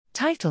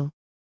Title: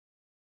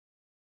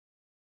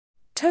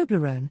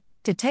 Toblerone,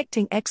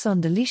 detecting exon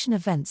deletion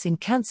events in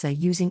cancer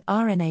using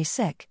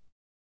RNA-seq.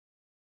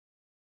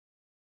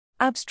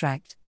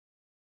 Abstract: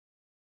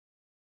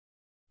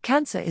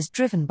 Cancer is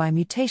driven by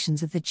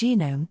mutations of the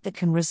genome that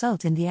can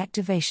result in the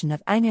activation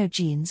of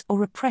oncogenes or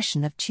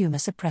repression of tumor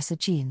suppressor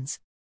genes.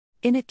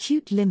 In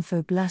acute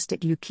lymphoblastic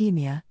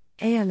leukemia,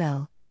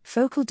 ALL,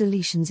 focal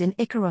deletions in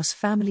Ikaros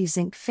family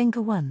zinc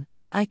finger 1,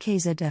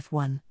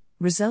 IKZF1,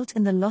 result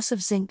in the loss of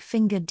zinc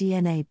finger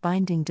DNA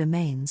binding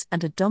domains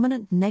and a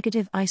dominant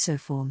negative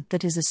isoform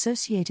that is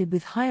associated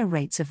with higher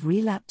rates of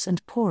relapse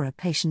and poorer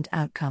patient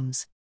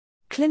outcomes.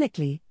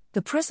 Clinically,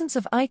 the presence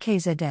of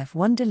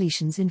IKZF1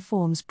 deletions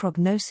informs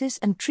prognosis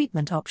and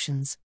treatment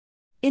options.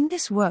 In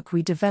this work,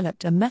 we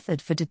developed a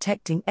method for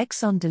detecting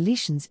exon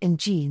deletions in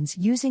genes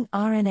using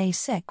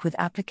RNA-seq with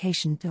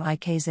application to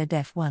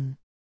IKZF1.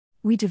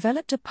 We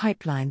developed a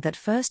pipeline that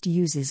first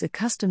uses a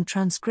custom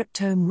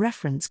transcriptome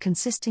reference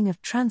consisting of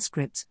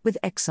transcripts with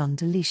exon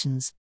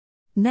deletions.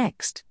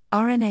 Next,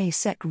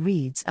 RNA-seq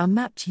reads are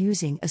mapped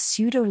using a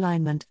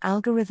pseudo-alignment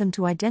algorithm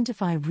to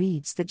identify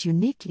reads that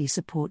uniquely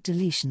support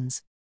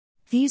deletions.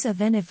 These are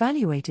then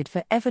evaluated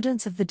for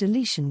evidence of the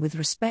deletion with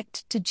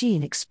respect to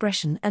gene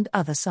expression and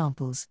other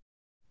samples.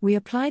 We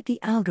applied the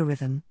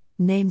algorithm,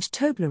 named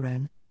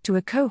Toblerone, to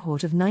a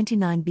cohort of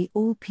 99B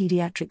all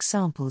pediatric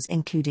samples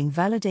including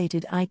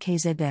validated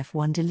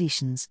IKZF1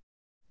 deletions.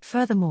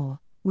 Furthermore,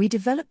 we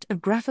developed a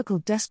graphical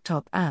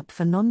desktop app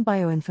for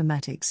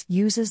non-bioinformatics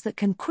users that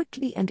can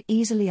quickly and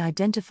easily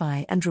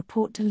identify and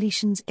report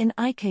deletions in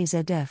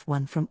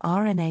IKZF1 from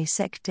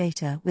RNA-seq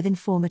data with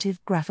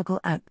informative graphical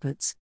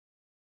outputs.